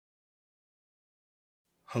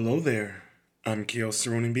Hello there, I'm Keo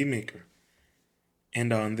Saronin B Maker,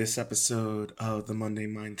 and on this episode of the Monday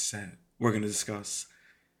Mindset, we're going to discuss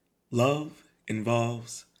love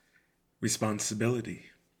involves responsibility,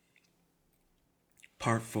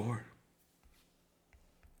 Part 4.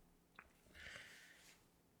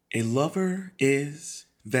 A lover is,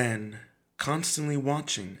 then, constantly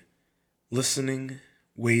watching, listening,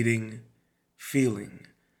 waiting, feeling,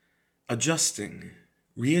 adjusting,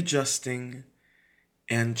 readjusting,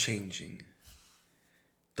 and changing.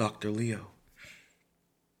 Dr. Leo.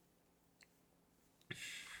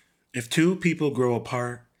 If two people grow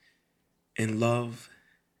apart in love,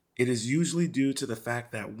 it is usually due to the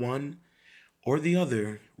fact that one or the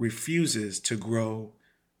other refuses to grow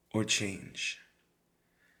or change.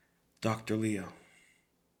 Dr. Leo.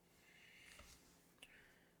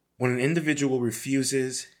 When an individual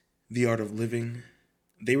refuses the art of living,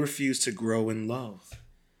 they refuse to grow in love.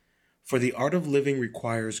 For the art of living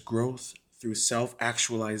requires growth through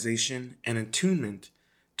self-actualization and attunement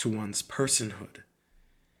to one's personhood,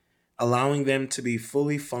 allowing them to be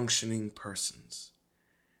fully functioning persons,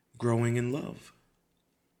 growing in love.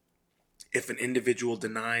 If an individual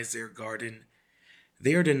denies their garden,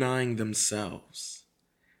 they are denying themselves.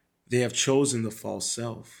 They have chosen the false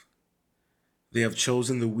self. They have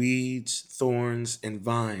chosen the weeds, thorns, and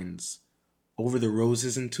vines over the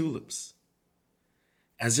roses and tulips.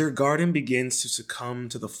 As their garden begins to succumb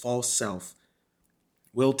to the false self,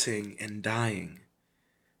 wilting and dying,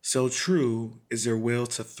 so true is their will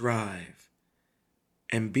to thrive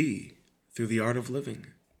and be through the art of living.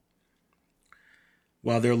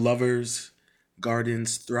 While their lovers'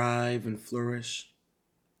 gardens thrive and flourish,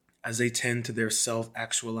 as they tend to their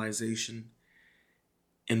self-actualization,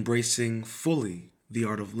 embracing fully the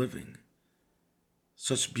art of living.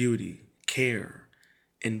 Such beauty, care,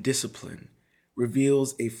 and discipline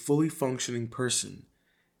reveals a fully functioning person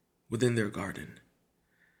within their garden.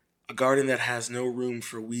 A garden that has no room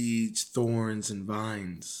for weeds, thorns, and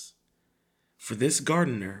vines. For this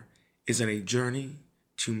gardener is on a journey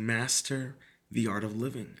to master the art of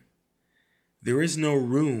living. There is no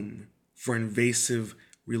room for invasive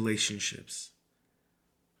relationships.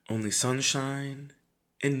 Only sunshine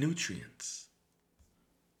and nutrients.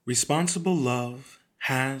 Responsible love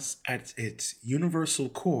has at its universal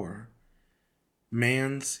core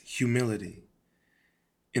man's humility.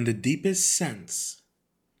 In the deepest sense,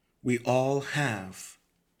 we all have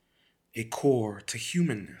a core to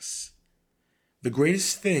humanness. The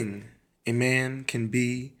greatest thing a man can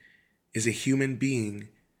be is a human being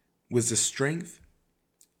with the strength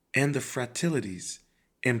and the fragilities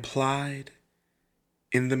implied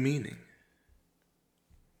in the meaning.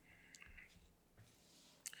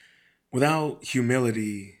 Without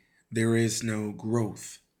humility, there is no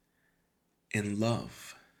growth in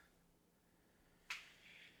love.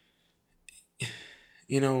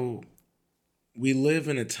 You know, we live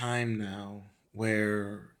in a time now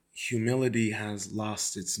where humility has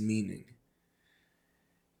lost its meaning.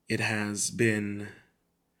 It has been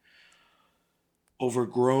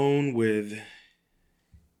overgrown with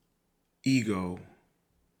ego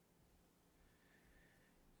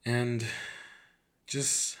and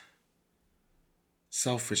just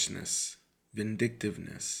selfishness,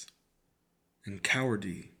 vindictiveness, and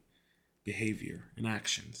cowardly behavior and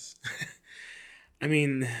actions. I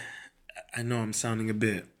mean, I know I'm sounding a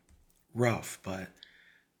bit rough, but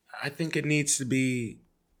I think it needs to be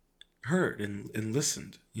heard and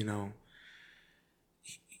listened.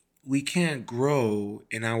 We can't grow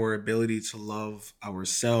in our ability to love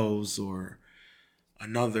ourselves or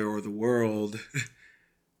another or the world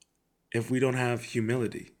if we don't have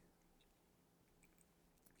humility.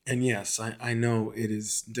 And yes, I know it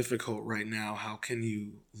is difficult right now. How can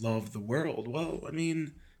you love the world? Well, I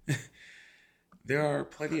mean, there are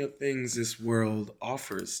plenty of things this world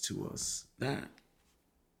offers to us that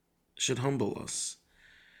should humble us.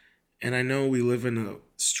 And I know we live in a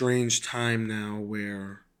strange time now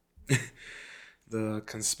where the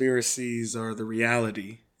conspiracies are the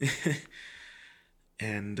reality.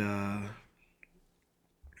 And,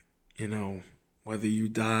 whether you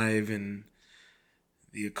dive in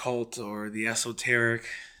the occult or the esoteric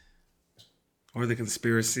or the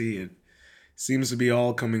conspiracy, it seems to be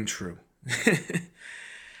all coming true.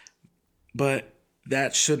 But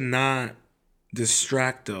that should not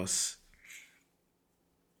distract us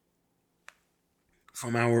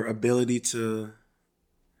from our ability to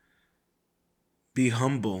be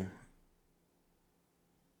humble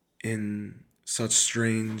in such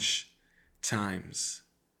strange times.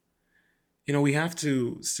 We have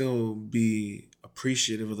to still be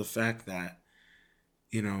appreciative of the fact that,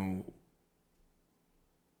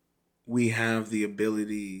 we have the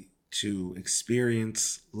ability to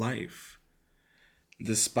experience life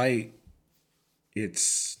despite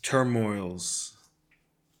its turmoils.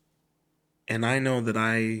 And I know that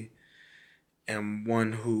I am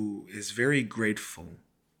one who is very grateful.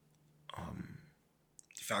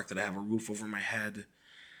 The fact that I have a roof over my head,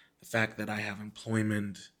 the fact that I have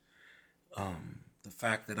employment, the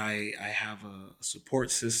fact that I have a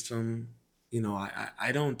support system,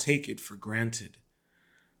 I don't take it for granted.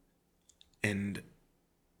 And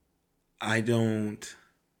I don't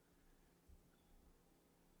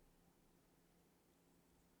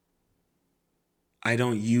I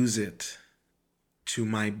don't use it to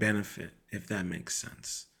my benefit, if that makes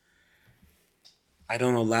sense. I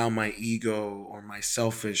don't allow my ego or my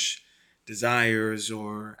selfish desires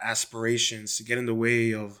or aspirations to get in the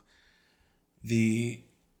way of the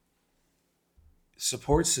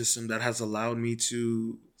support system that has allowed me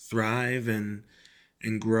to thrive and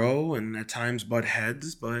grow, and at times butt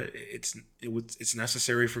heads, but it's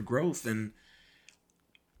necessary for growth. And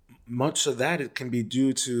much of that, it can be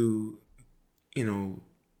due to,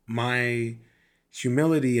 my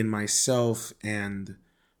humility in myself and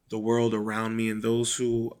the world around me and those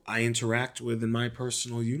who I interact with in my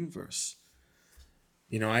personal universe.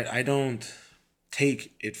 I don't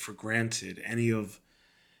take it for granted, any of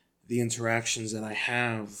the interactions that I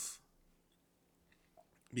have,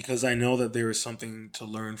 because I know that there is something to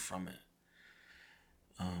learn from it,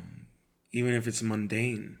 even if it's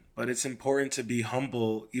mundane. But it's important to be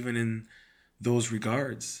humble even in those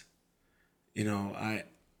regards.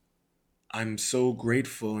 I'm so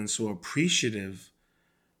grateful and so appreciative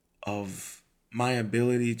of my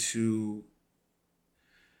ability to,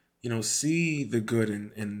 see the good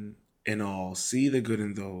in all, see the good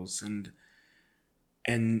in those,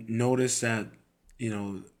 and notice that,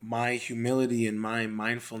 my humility and my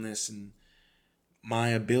mindfulness and my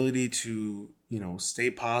ability to,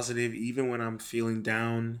 stay positive even when I'm feeling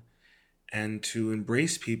down, and to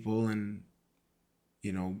embrace people and,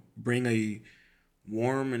 bring a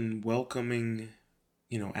warm and welcoming,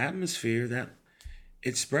 atmosphere that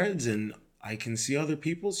it spreads, and I can see other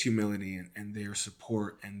people's humility and their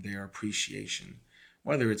support and their appreciation,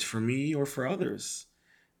 whether it's for me or for others.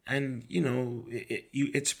 And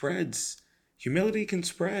it spreads. Humility can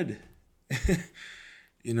spread.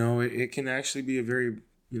 It can actually be a very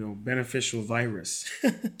beneficial virus.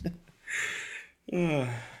 uh,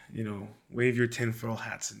 Wave your tinfoil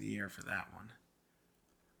hats in the air for that one.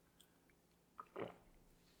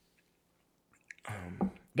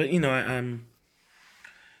 But I'm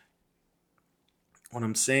what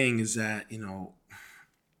I'm saying is that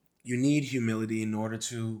you need humility in order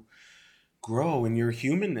to grow in your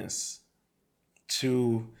humanness,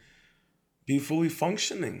 to be fully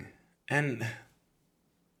functioning. And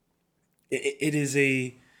it is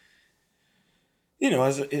a,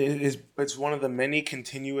 as it's one of the many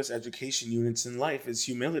continuous education units in life is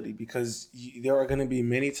humility, because there are going to be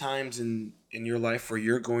many times in your life where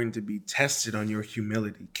you're going to be tested on your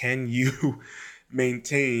humility. Can you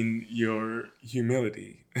maintain your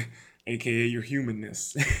humility, aka your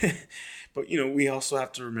humanness? But we also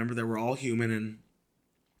have to remember that we're all human,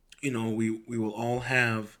 and we will all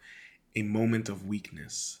have a moment of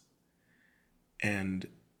weakness, and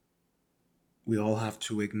we all have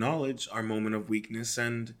to acknowledge our moment of weakness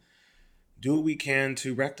and do what we can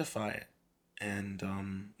to rectify it, and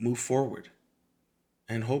move forward,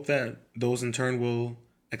 and hope that those in turn will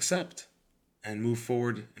accept and move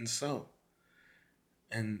forward and so.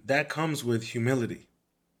 And that comes with humility.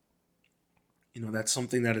 That's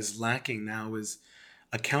something that is lacking now, is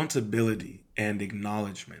accountability and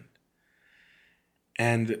acknowledgement.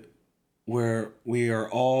 And where we are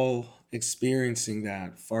all experiencing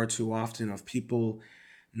that far too often, of people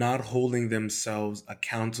not holding themselves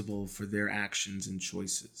accountable for their actions and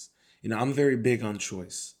choices. I'm very big on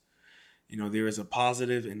choice. There is a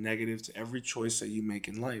positive and negative to every choice that you make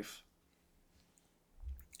in life.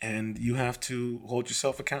 And you have to hold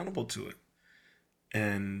yourself accountable to it.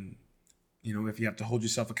 And, if you have to hold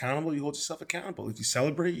yourself accountable, you hold yourself accountable. If you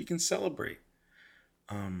celebrate, you can celebrate.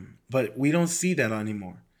 But we don't see that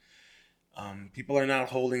anymore. People are not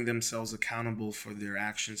holding themselves accountable for their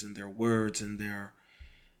actions and their words, and they're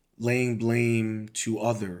laying blame to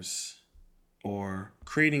others or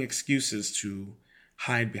creating excuses to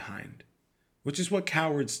hide behind, which is what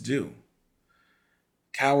cowards do.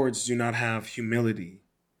 Cowards do not have humility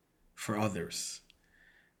for others.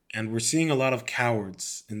 And we're seeing a lot of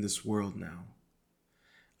cowards in this world now.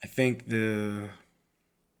 I think the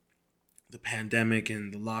pandemic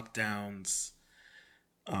and the lockdowns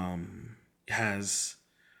has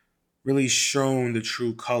really shown the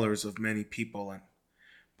true colors of many people. And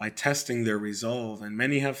by testing their resolve, and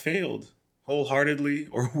many have failed wholeheartedly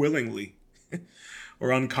or willingly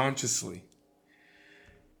or unconsciously.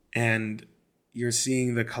 And you're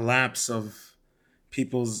seeing the collapse of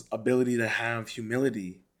people's ability to have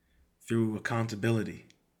humility through accountability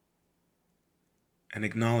and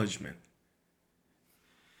acknowledgement.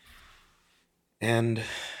 And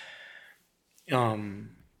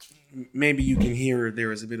um, maybe you can hear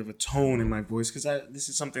there is a bit of a tone in my voice because this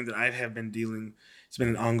is something that I have been dealing. It's been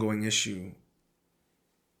an ongoing issue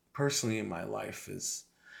personally in my life, is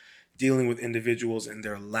dealing with individuals and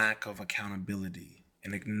their lack of accountability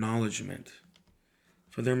and acknowledgement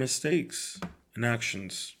for their mistakes and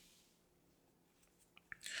actions.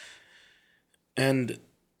 And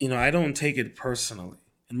I don't take it personally.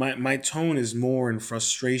 And my tone is more in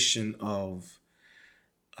frustration of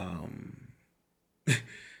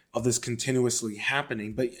of this continuously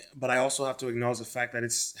happening, but I also have to acknowledge the fact that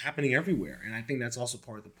it's happening everywhere, and I think that's also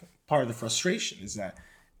part of the frustration, is that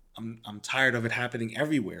I'm tired of it happening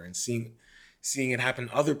everywhere and seeing it happen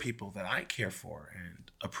to other people that I care for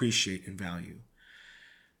and appreciate and value.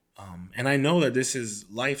 And I know that this is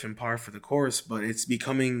life in par for the course, but it's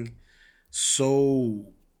becoming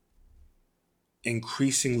so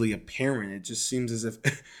increasingly apparent. It just seems as if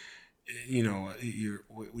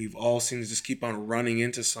we've all seemed to just keep on running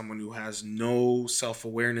into someone who has no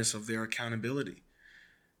self-awareness of their accountability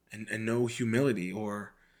and no humility,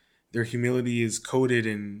 or their humility is coded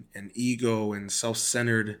in an ego and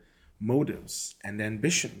self-centered motives and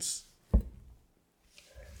ambitions.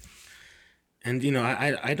 And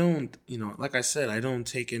I don't, like I said, I don't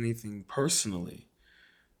take anything personally,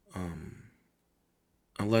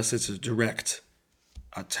 unless it's a direct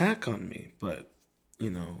attack on me. But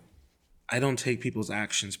I don't take people's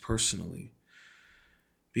actions personally,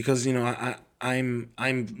 because I'm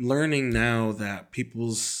learning now that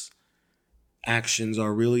people's actions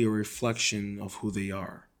are really a reflection of who they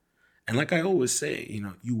are. And like I always say,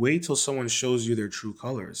 you wait till someone shows you their true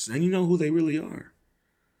colors, then you know who they really are.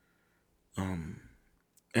 And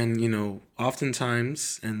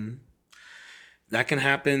oftentimes, and that can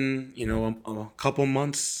happen, a couple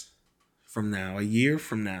months from now, a year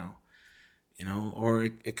from now, or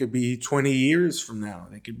it could be 20 years from now.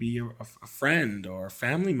 They could be a friend or a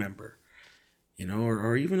family member,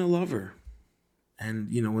 or even a lover. And,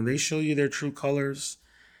 when they show you their true colors,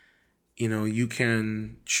 you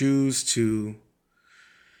can choose to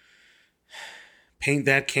paint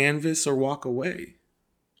that canvas or walk away.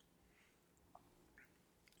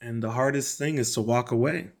 And the hardest thing is to walk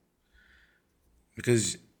away,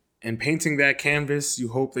 because in painting that canvas, you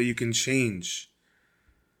hope that you can change.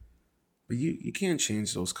 But you can't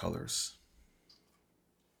change those colors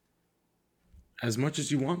as much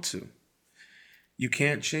as you want to. You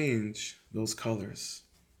can't change those colors.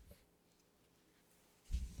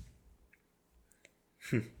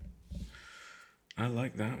 I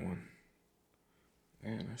like that one.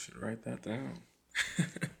 Man, I should write that down.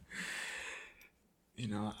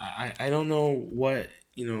 I don't know what,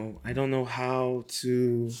 I don't know how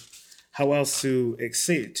else to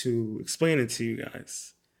explain it to you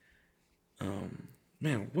guys.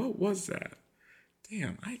 Man, what was that?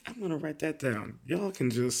 Damn, I'm going to write that down. Y'all can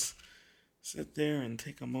just sit there and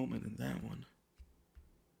take a moment in that one.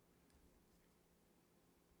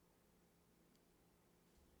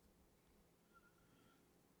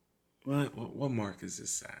 What mark is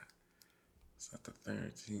this at? It's at the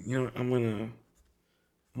 13th. I'm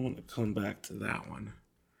gonna come back to that one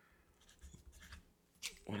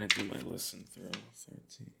when I do my listen through.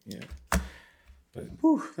 13, yeah. But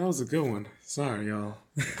that was a good one. Sorry, y'all.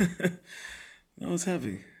 That was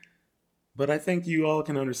heavy. But I think you all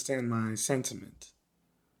can understand my sentiment.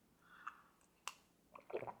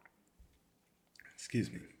 Excuse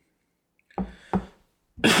me.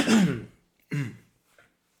 Yeah.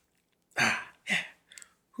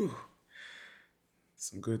 Whew.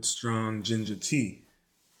 Some good strong ginger tea.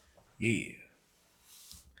 Yeah.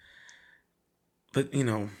 But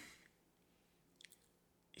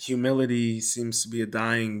humility seems to be a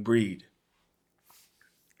dying breed.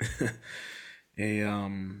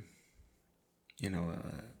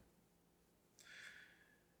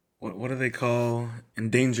 What do they call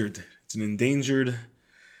endangered? It's an endangered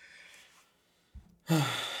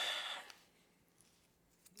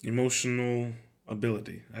emotional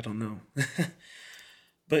ability. I don't know.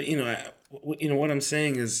 But what I'm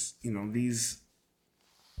saying is, these,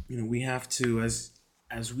 we have to,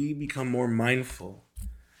 as we become more mindful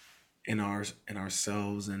in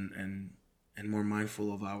ourselves and more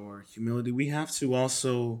mindful of our humility, we have to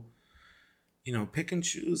also, pick and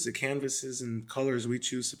choose the canvases and colors we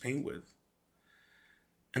choose to paint with.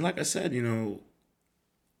 And like I said,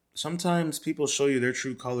 sometimes people show you their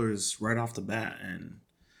true colors right off the bat, and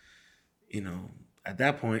at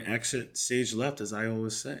that point, exit stage left, as I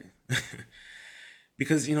always say.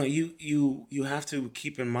 Because you have to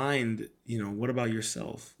keep in mind, what about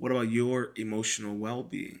yourself? What about your emotional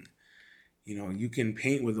well-being? You can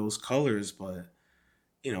paint with those colors, but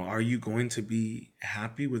are you going to be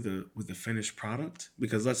happy with the finished product?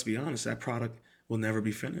 Because let's be honest, that product will never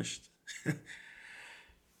be finished.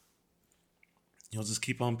 You'll just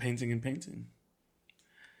keep on painting and painting.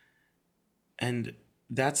 And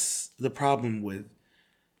that's the problem with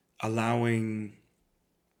allowing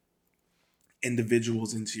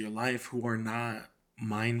individuals into your life who are not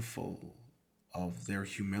mindful of their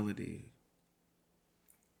humility,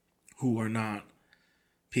 who are not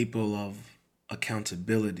people of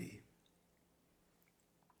accountability.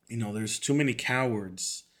 There's too many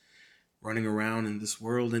cowards running around in this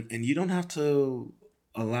world, and you don't have to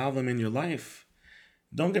allow them in your life.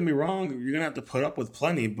 Don't get me wrong, you're going to have to put up with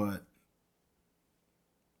plenty, but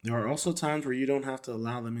there are also times where you don't have to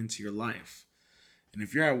allow them into your life. And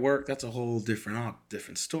if you're at work, that's a whole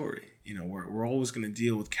different story. We're always going to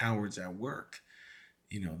deal with cowards at work.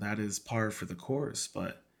 That is par for the course.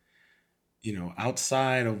 But,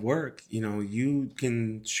 outside of work, you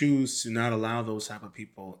can choose to not allow those type of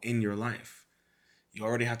people in your life. You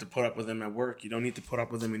already have to put up with them at work. You don't need to put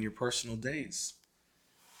up with them in your personal days.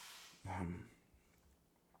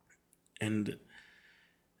 And,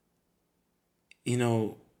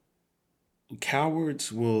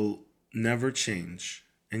 cowards will never change,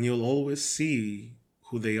 and you'll always see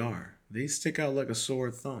who they are. They stick out like a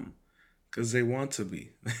sore thumb because they want to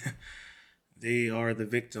be. They are the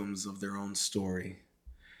victims of their own story,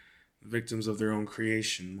 victims of their own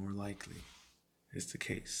creation, more likely, is the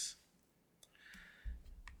case.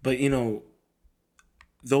 But,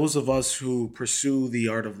 those of us who pursue the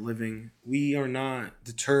art of living, we are not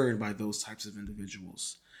deterred by those types of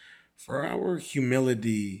individuals. For our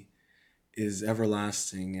humility is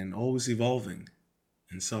everlasting and always evolving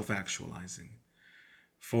and self-actualizing.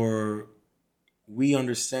 For we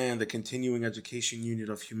understand the continuing education unit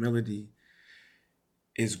of humility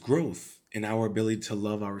is growth in our ability to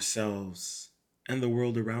love ourselves and the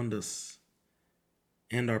world around us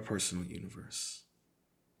and our personal universe.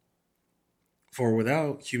 For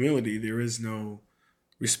without humility, there is no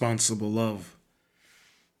responsible love.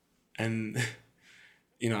 And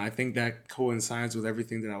I think that coincides with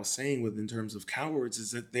everything that I was saying in terms of cowards,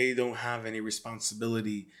 is that they don't have any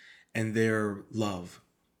responsibility in their love.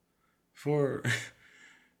 For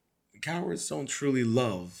cowards don't truly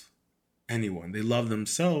love anyone. They love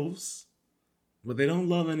themselves, but they don't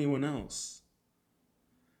love anyone else.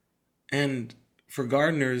 And for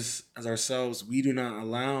gardeners as ourselves, we do not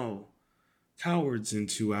allow cowards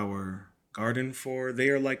into our garden, for they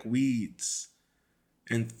are like weeds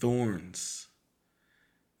and thorns.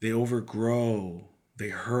 They overgrow, they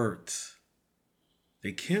hurt,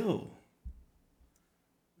 they kill,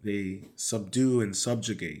 they subdue and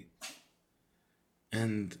subjugate.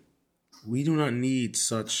 And we do not need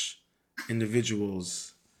such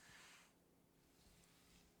individuals.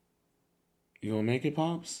 You gonna make it,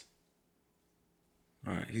 Pops?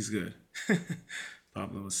 All right, he's good.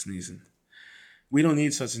 Pablo was sneezing. We don't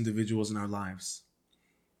need such individuals in our lives.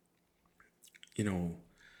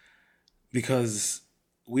 Because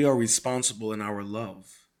we are responsible in our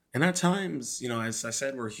love. And at times, as I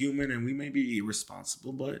said, we're human and we may be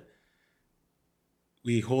irresponsible, but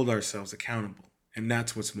we hold ourselves accountable. And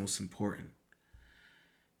that's what's most important.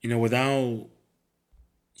 Without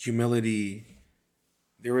humility,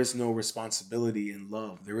 there is no responsibility in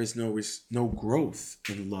love. There is no growth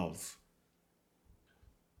in love.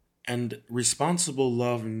 And responsible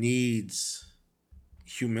love needs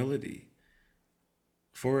humility.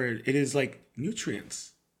 For it is like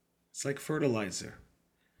nutrients. It's like fertilizer.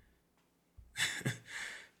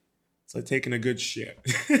 It's like taking a good shit.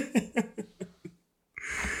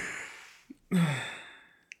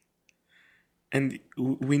 And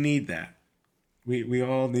we need that. We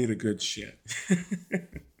all need a good shit.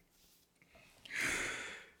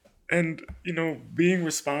 And, being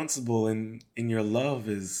responsible in your love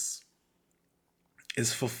is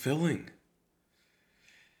fulfilling.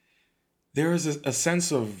 There is a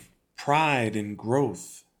sense of pride and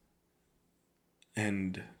growth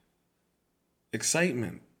and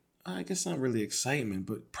excitement. I guess not really excitement,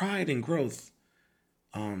 but pride and growth.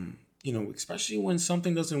 Especially when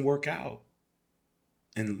something doesn't work out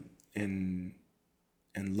in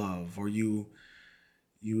love, or you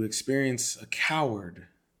experience a coward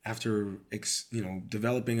after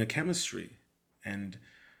developing a chemistry, and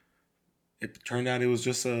it turned out it was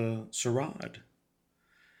just a charade.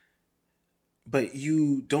 but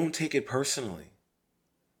you don't take it personally.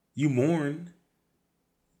 You mourn,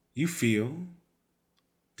 you feel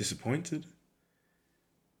disappointed,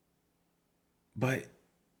 but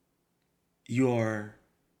you're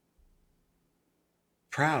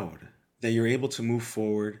proud that you're able to move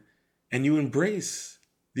forward and you embrace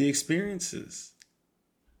the experiences,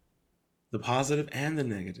 the positive and the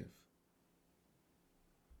negative,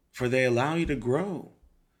 for they allow you to grow.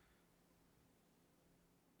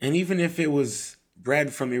 And even if it was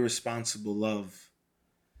bred from irresponsible love,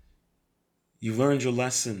 you learned your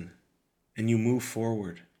lesson and you move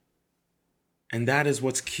forward. And that is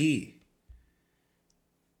what's key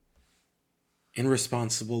in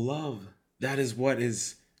responsible love. That is what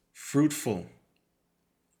is fruitful.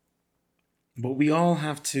 But we all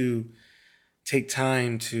have to take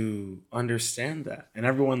time to understand that. And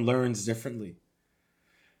everyone learns differently.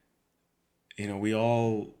 We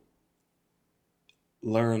all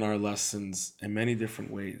learn our lessons in many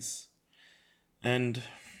different ways. And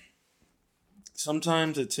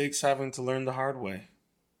sometimes it takes having to learn the hard way.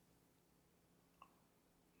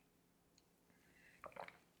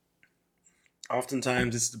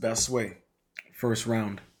 Oftentimes it's the best way. First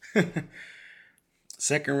round.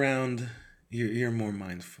 Second round, you're more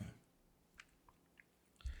mindful.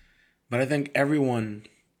 But I think everyone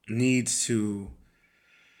needs to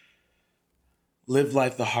live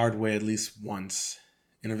life the hard way at least once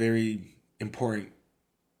in a very important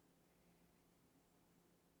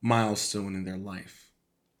milestone in their life.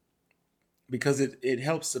 Because it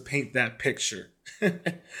helps to paint that picture.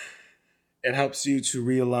 It helps you to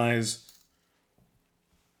realize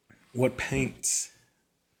what paints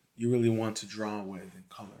you really want to draw with in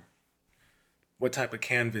color. What type of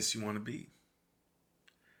canvas you want to be.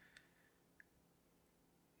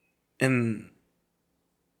 And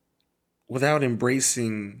without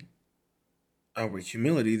embracing our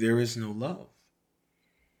humility, there is no love.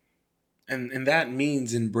 And that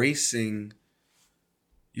means embracing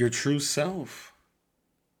your true self.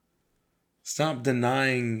 Stop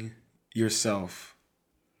denying yourself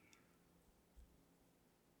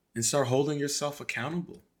and start holding yourself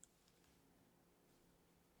accountable.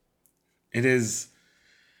 It is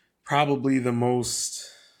probably the most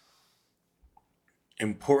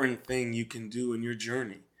important thing you can do in your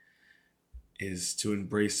journey is to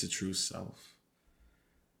embrace the true self.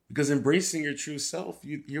 Because embracing your true self,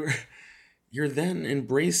 you're then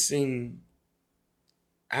embracing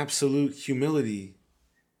absolute humility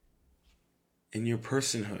in your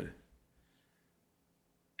personhood.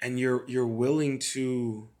 And you're willing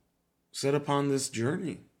to set upon this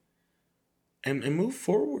journey and move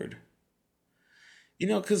forward.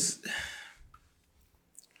 Because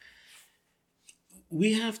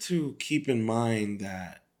we have to keep in mind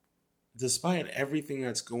that despite everything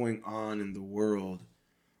that's going on in the world,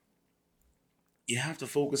 you have to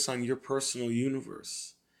focus on your personal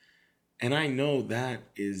universe. And I know that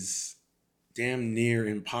is damn near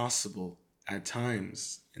impossible at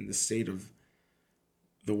times in the state of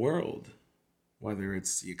the world, whether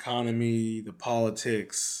it's the economy, the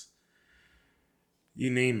politics, you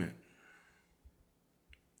name it.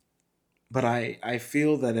 But I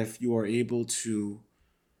feel that if you are able to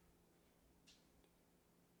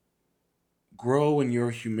grow in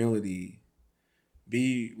your humility,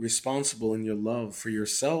 be responsible in your love for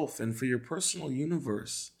yourself and for your personal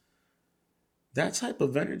universe, that type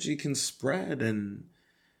of energy can spread and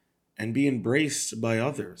be embraced by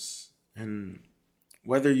others. And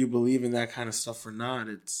whether you believe in that kind of stuff or not,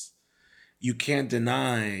 you can't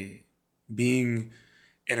deny being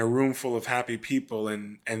in a room full of happy people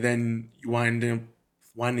and then you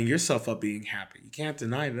winding yourself up being happy. You can't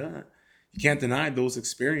deny that. You can't deny those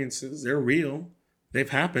experiences. They're real. They've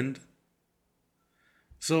happened.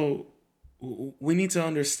 So we need to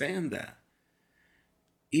understand that.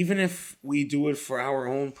 Even if we do it for our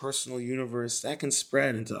own personal universe, that can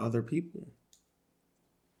spread into other people.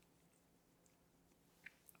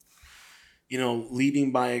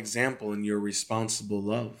 Leading by example in your responsible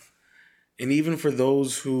love. And even for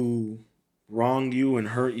those who wrong you and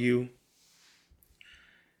hurt you,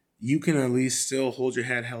 you can at least still hold your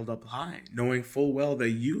head held up high, knowing full well that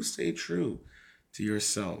you stay true to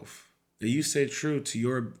yourself, that you stay true to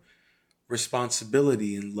your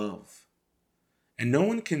responsibility in love. And no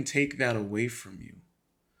one can take that away from you.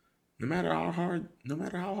 No matter how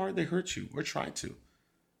hard they hurt you or try to.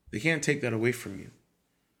 They can't take that away from you.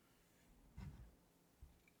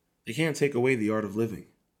 They can't take away the art of living.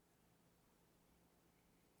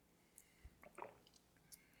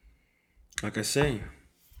 Like I say,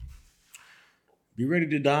 be ready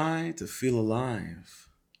to die to feel alive.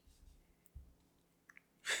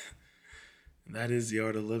 That is the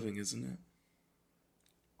art of living, isn't it?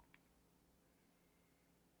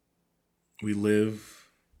 We live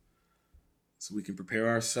so we can prepare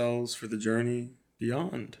ourselves for the journey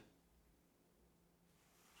beyond.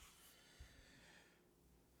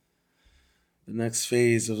 The next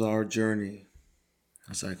phase of our journey,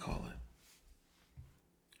 as I call it.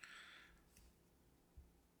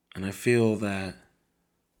 And I feel that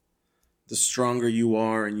the stronger you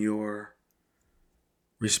are in your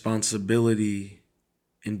responsibility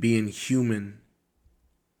in being human,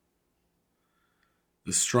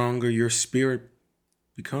 the stronger your spirit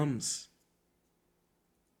becomes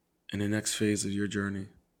in the next phase of your journey.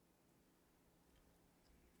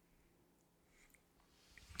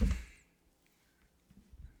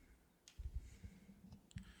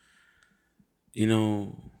 You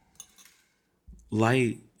know,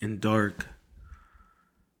 light and dark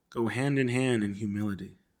go hand in hand in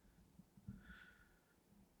humility.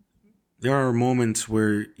 There are moments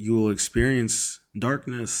where you will experience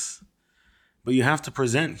darkness, but you have to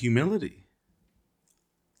present humility,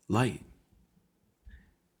 light.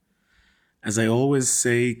 As I always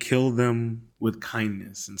say, kill them with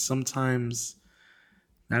kindness. And sometimes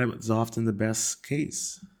that is often the best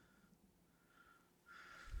case.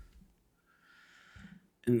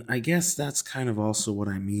 And I guess that's kind of also what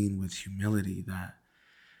I mean with humility, that,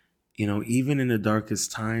 even in the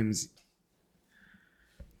darkest times,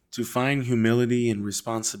 to find humility and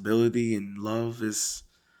responsibility and love is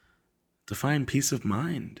to find peace of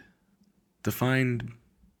mind, to find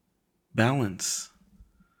balance,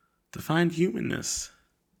 to find humanness.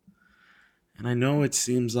 And I know it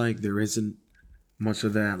seems like there isn't much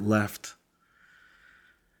of that left,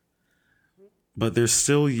 but there's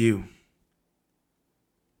still you.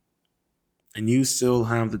 And you still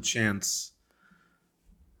have the chance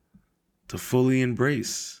to fully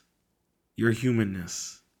embrace your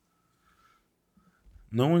humanness.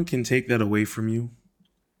 No one can take that away from you.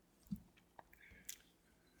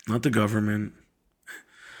 Not the government,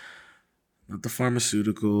 not the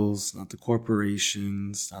pharmaceuticals, not the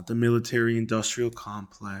corporations, not the military industrial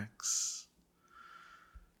complex.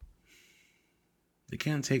 They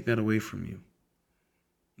can't take that away from you.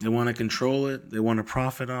 They want to control it. They want to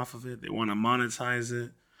profit off of it. They want to monetize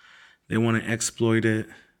it. They want to exploit it.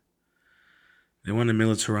 They want to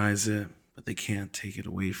militarize it, but they can't take it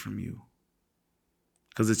away from you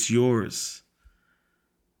because it's yours.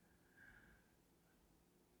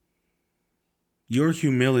 Your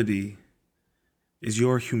humility is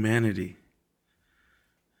your humanity.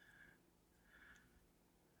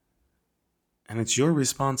 And it's your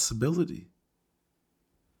responsibility.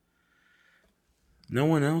 No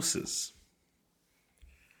one else's.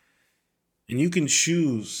 And you can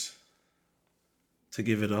choose to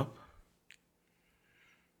give it up.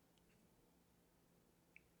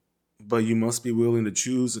 But you must be willing to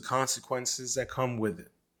choose the consequences that come with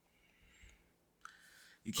it.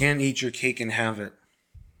 You can't eat your cake and have it.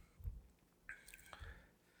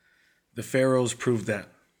 The pharaohs proved that.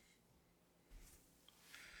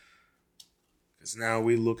 Because now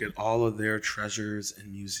we look at all of their treasures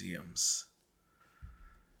and museums,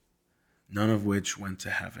 none of which went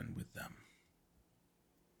to heaven with them.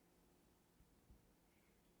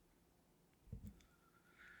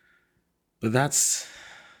 But that's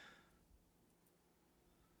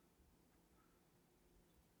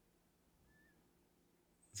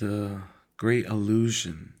the great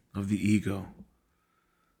illusion of the ego,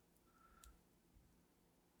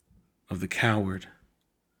 of the coward.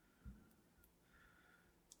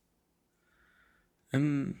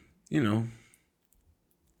 And,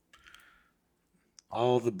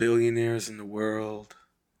 all the billionaires in the world,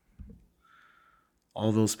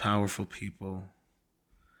 all those powerful people,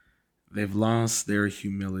 they've lost their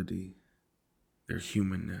humility, their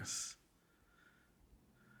humanness.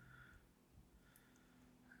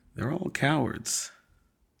 They're all cowards,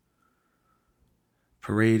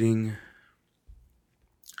 parading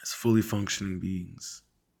as fully functioning beings.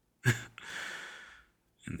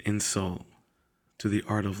 An insult to the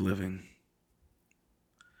art of living.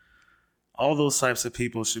 All those types of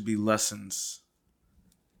people should be lessons.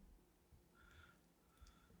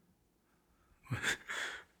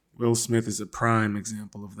 Will Smith is a prime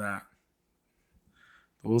example of that.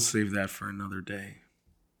 But we'll save that for another day.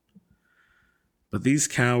 But these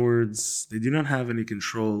cowards, they do not have any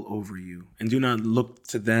control over you, and do not look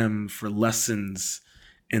to them for lessons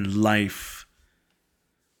in life,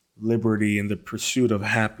 liberty, and the pursuit of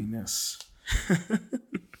happiness.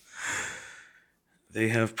 They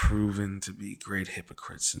have proven to be great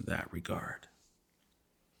hypocrites in that regard.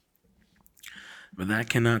 But that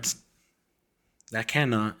cannot,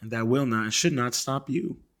 and that will not, and should not stop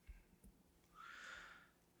you.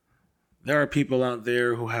 There are people out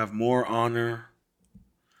there who have more honor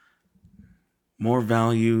more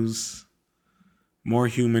values, more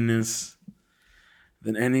humanness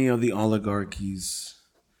than any of the oligarchies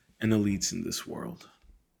and elites in this world.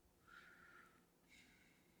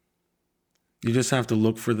 You just have to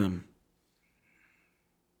look for them.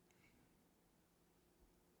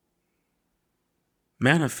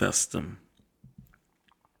 Manifest them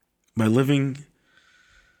by living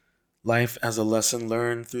life as a lesson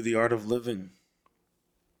learned through the art of living.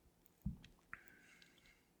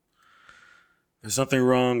 There's nothing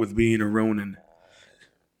wrong with being a Ronin.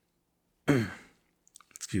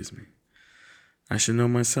 Excuse me. I should know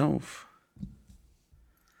myself.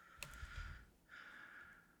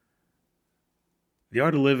 The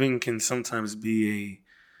art of living can sometimes be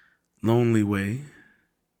a lonely way,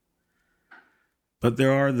 but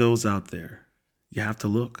there are those out there. You have to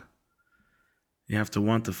look. You have to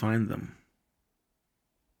want to find them.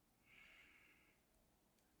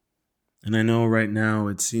 And I know right now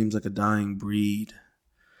it seems like a dying breed.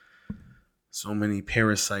 So many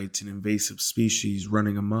parasites and invasive species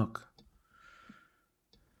running amok.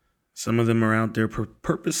 Some of them are out there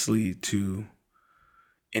purposely to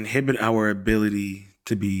inhibit our ability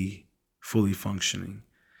to be fully functioning,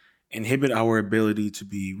 inhibit our ability to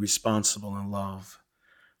be responsible in love,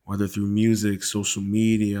 whether through music, social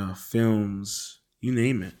media, films, you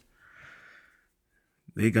name it.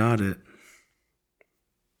 They got it.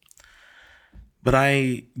 But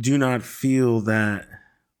I do not feel that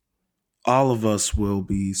all of us will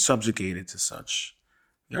be subjugated to such.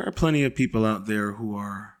 There are plenty of people out there who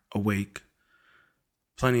are awake,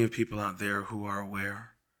 plenty of people out there who are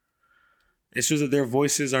aware. It's just that their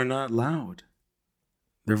voices are not loud.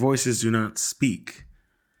 Their voices do not speak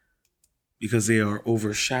because they are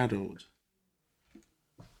overshadowed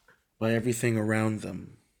by everything around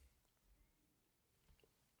them.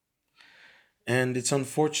 And it's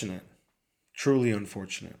unfortunate, truly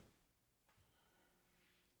unfortunate.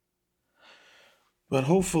 But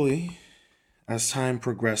hopefully, as time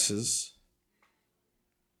progresses,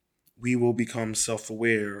 we will become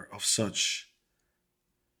self-aware of such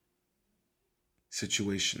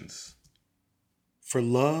situations. For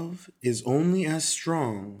love is only as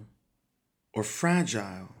strong or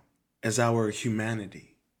fragile as our humanity.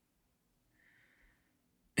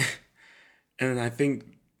 And I think,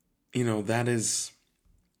 that is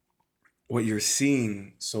what you're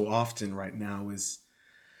seeing so often right now is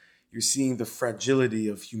you're seeing the fragility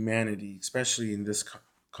of humanity, especially in this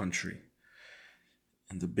country,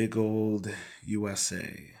 in the big old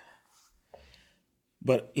USA.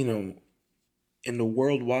 But, in the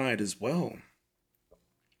worldwide as well,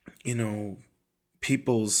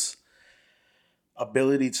 people's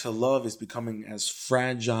ability to love is becoming as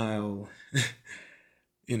fragile,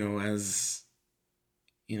 as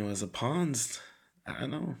as a pond's. I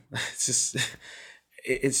don't know. It's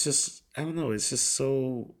just, I don't know. It's just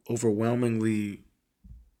so overwhelmingly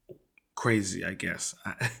crazy, I guess,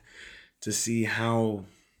 to see how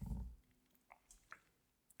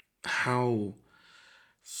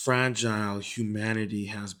fragile humanity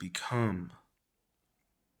has become,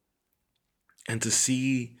 and to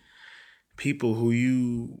see people who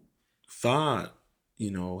you thought,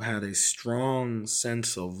 had a strong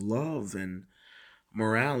sense of love and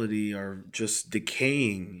morality are just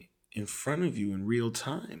decaying in front of you in real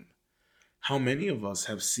time. How many of us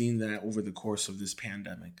have seen that over the course of this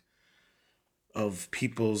pandemic? Of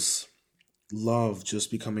people's love just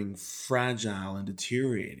becoming fragile and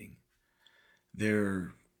deteriorating.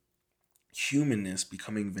 Their humanness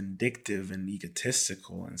becoming vindictive and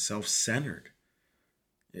egotistical and self-centered.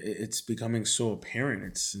 It's becoming so apparent.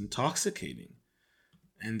 It's intoxicating.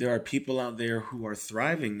 And there are people out there who are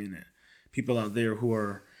thriving in it. People out there who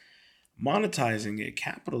are monetizing it,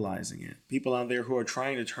 capitalizing it. People out there who are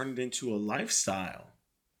trying to turn it into a lifestyle.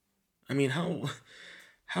 I mean,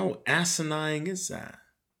 how asinine is that?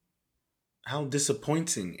 How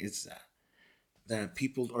disappointing is that? That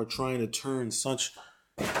people are trying to turn such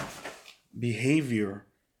behavior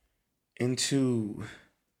into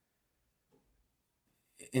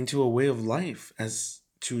a way of life, as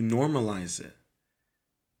to normalize it.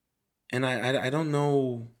 And I don't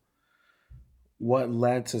know what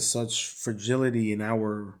led to such fragility in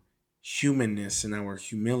our humanness and our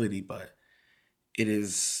humility, but it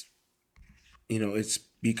is, it's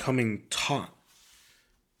becoming taught.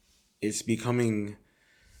 It's becoming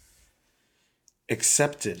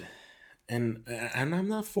accepted. And I'm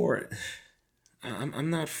not for it. I'm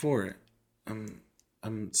not for it.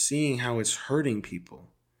 I'm seeing how it's hurting people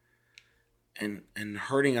and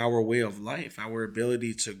hurting our way of life, our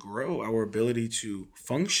ability to grow, our ability to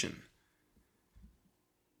function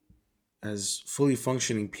as fully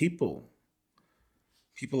functioning people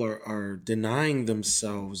People are denying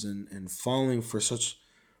themselves and falling for such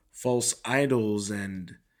false idols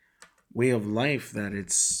and way of life that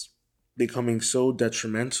it's becoming so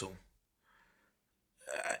detrimental.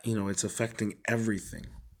 It's affecting everything.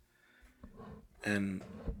 And,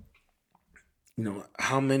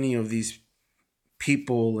 how many of these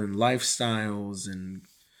people and lifestyles and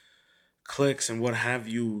cliques and what have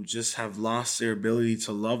you just have lost their ability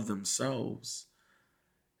to love themselves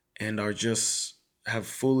and are just have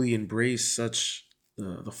fully embraced such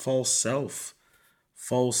the false self,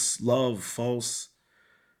 false love, false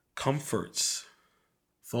comforts,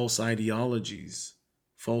 false ideologies,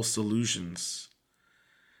 false illusions.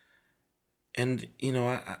 And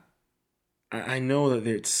I know that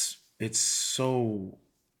it's so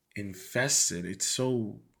infested, it's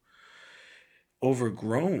so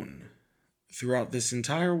overgrown throughout this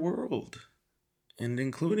entire world, and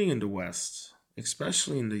including in the West,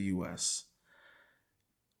 especially in the US.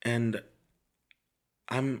 And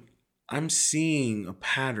I'm I'm seeing a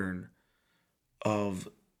pattern of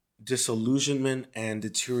disillusionment and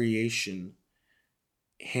deterioration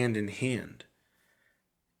hand in hand.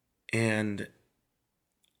 And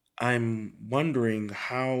I'm wondering,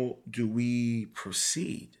 how do we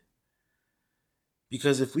proceed?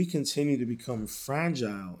 Because if we continue to become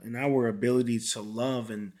fragile in our ability to love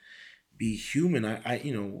and be human,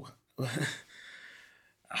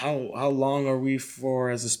 how long are we for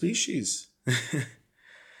as a species?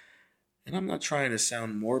 And I'm not trying to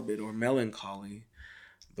sound morbid or melancholy,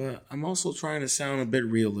 but I'm also trying to sound a bit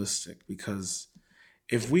realistic, because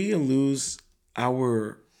if we lose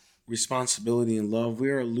our responsibility in love,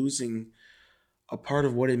 we are losing a part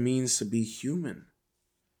of what it means to be human.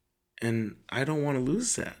 And I don't want to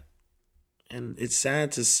lose that. And it's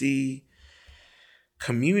sad to see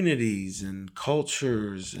communities and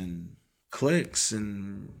cultures and cliques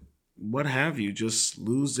and what have you just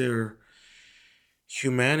lose their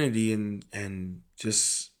humanity and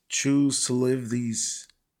just choose to live these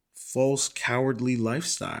false cowardly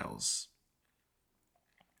lifestyles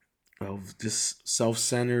of this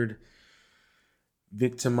self-centered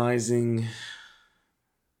victimizing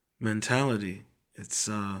mentality. It's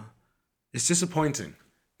disappointing,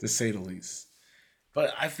 to say the least.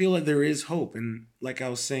 But I feel like there is hope, and like I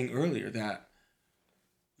was saying earlier, that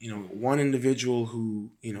one individual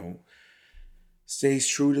who stays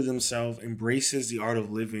true to themselves, embraces the art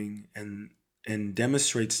of living, and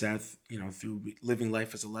demonstrates that through living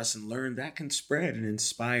life as a lesson learned, that can spread and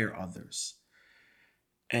inspire others.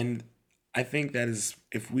 And I think that is,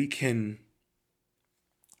 if we can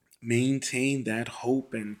maintain that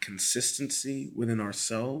hope and consistency within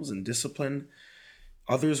ourselves and discipline,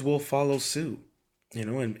 others will follow suit.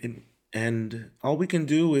 And all we can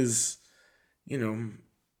do is you know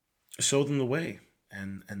show them the way,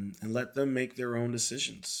 and let them make their own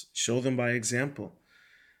decisions, show them by example.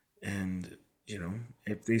 And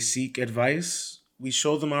if they seek advice, we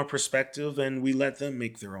show them our perspective and we let them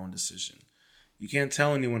make their own decision. You can't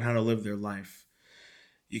tell anyone how to live their life.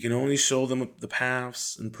 You can only show them the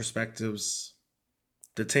paths and perspectives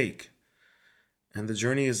to take, and the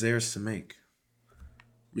journey is theirs to make.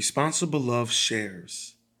 Responsible love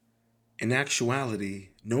shares. In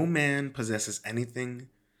actuality, no man possesses anything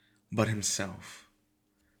but himself.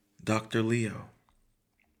 Dr. Leo.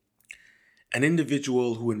 An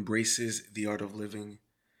individual who embraces the art of living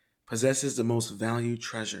possesses the most valued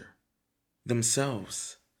treasure,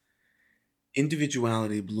 themselves.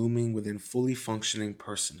 Individuality blooming within fully functioning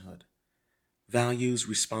personhood values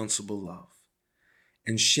responsible love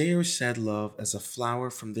and shares said love as a flower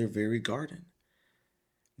from their very garden.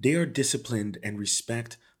 They are disciplined and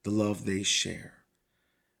respect the love they share,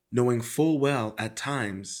 knowing full well at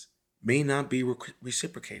times may not be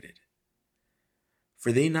reciprocated.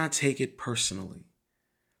 For they not take it personally,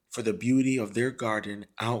 for the beauty of their garden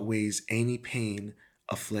outweighs any pain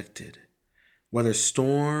afflicted, whether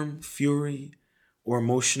storm, fury, or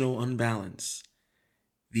emotional unbalance.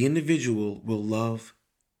 The individual will love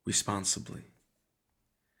responsibly.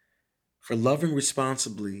 For loving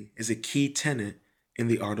responsibly is a key tenet in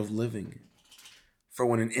the art of living. For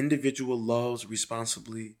when an individual loves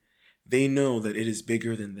responsibly, they know that it is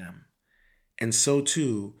bigger than them, and so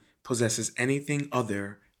too possesses anything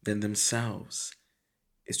other than themselves,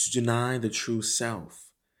 is to deny the true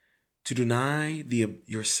self, to deny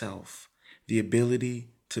yourself, the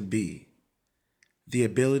ability to be,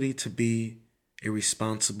 a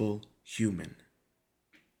responsible human.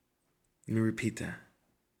 Let me repeat that.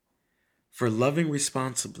 For loving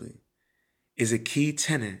responsibly is a key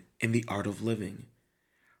tenet in the art of living.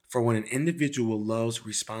 For when an individual loves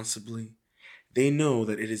responsibly, they know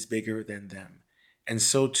that it is bigger than them, and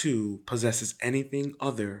so too possesses anything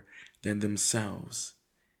other than themselves,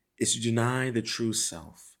 is to deny the true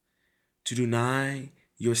self, to deny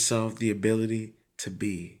yourself the ability to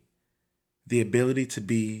be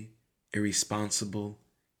a responsible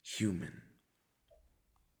human.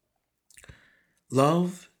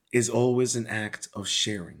 Love is always an act of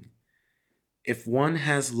sharing. If one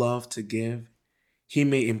has love to give, he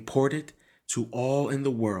may import it to all in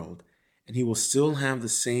the world, and he will still have the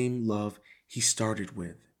same love he started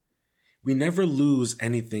with. We never lose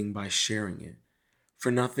anything by sharing it,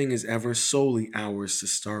 for nothing is ever solely ours to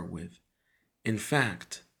start with. In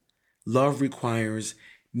fact, love requires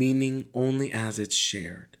meaning only as it's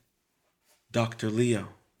shared. Dr. Leo.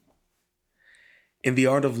 In the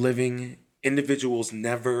art of living, individuals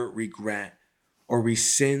never regret or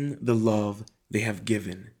rescind the love they have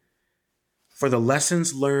given. For the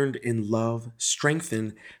lessons learned in love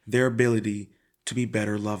strengthen their ability to be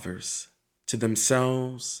better lovers to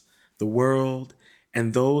themselves, the world,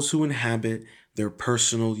 and those who inhabit their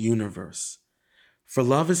personal universe. For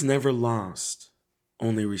love is never lost,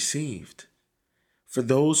 only received. For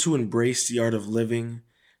those who embrace the art of living,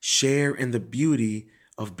 share in the beauty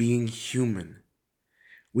of being human.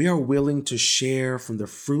 We are willing to share from the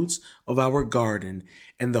fruits of our garden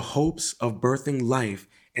and the hopes of birthing life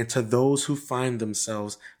into those who find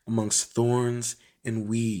themselves amongst thorns and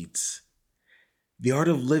weeds. The art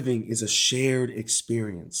of living is a shared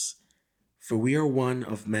experience, for we are one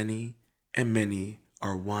of many, and many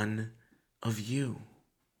are one of you.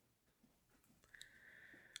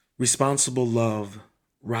 Responsible love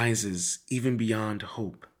rises even beyond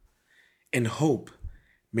hope. In hope,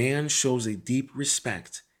 man shows a deep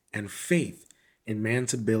respect and faith in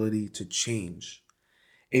man's ability to change,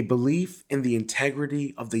 a belief in the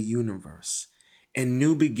integrity of the universe and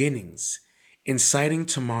new beginnings, inciting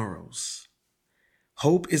tomorrows.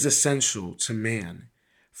 Hope is essential to man,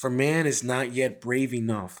 for man is not yet brave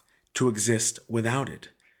enough to exist without it.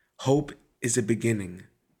 Hope is a beginning.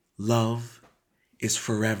 Love is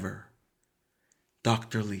forever.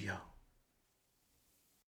 Dr. Leo.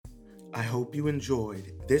 I hope you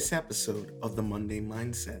enjoyed this episode of The Monday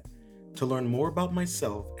Mindset. To learn more about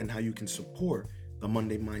myself and how you can support The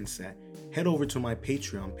Monday Mindset, head over to my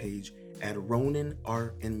Patreon page at Ronin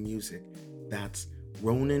Art and Music. That's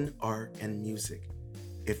Ronin Art and Music.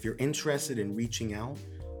 If you're interested in reaching out,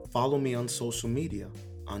 follow me on social media.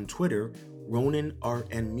 On Twitter, Ronin Art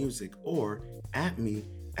and Music, or at me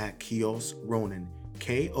at Kios Ronin,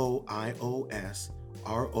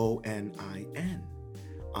 KioosRonin.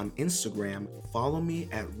 On Instagram, follow me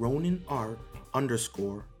at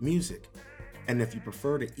RoninArt_music. And if you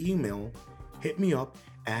prefer to email, hit me up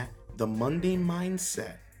at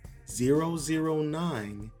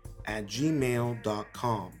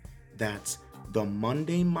themondaymindset009@gmail.com. That's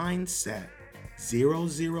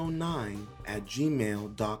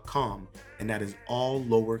themondaymindset009@gmail.com. And that is all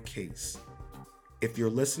lowercase. If you're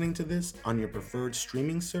listening to this on your preferred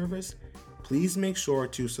streaming service, please make sure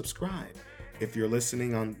to subscribe. If you're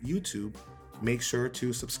listening on YouTube, make sure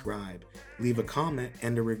to subscribe, leave a comment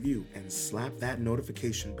and a review, and slap that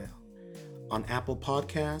notification bell. On Apple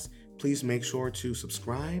Podcasts, please make sure to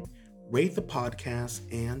subscribe, rate the podcast,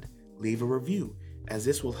 and leave a review, as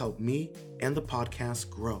this will help me and the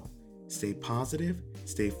podcast grow. Stay positive,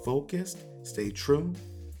 stay focused, stay true,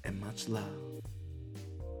 and much love.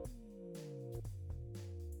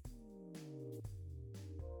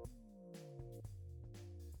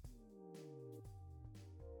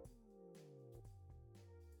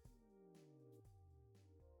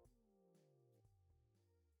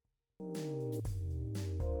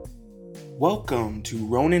 Welcome to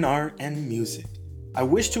Ronin Art and Music. I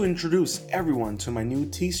wish to introduce everyone to my new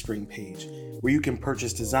Teespring page, where you can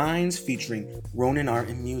purchase designs featuring Ronin Art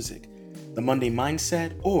and Music, The Monday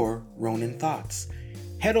Mindset, or Ronin Thoughts.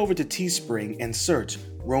 Head over to Teespring and search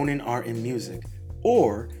Ronin Art and Music,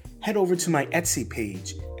 or head over to my Etsy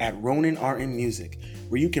page at Ronin Art and Music,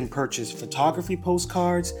 where you can purchase photography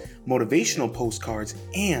postcards, motivational postcards,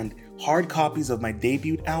 and hard copies of my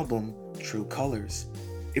debut album, True Colors.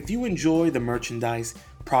 If you enjoy the merchandise,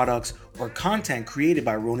 products, or content created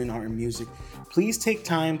by Ronin Art and Music, please take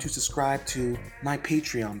time to subscribe to my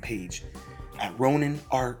Patreon page at Ronin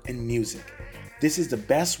Art and Music. This is the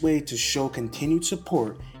best way to show continued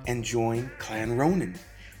support and join Clan Ronin,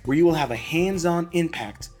 where you will have a hands-on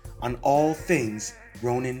impact on all things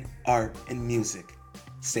Ronin Art and Music.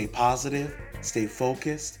 Stay positive, stay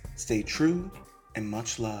focused, stay true, and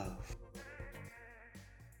much love.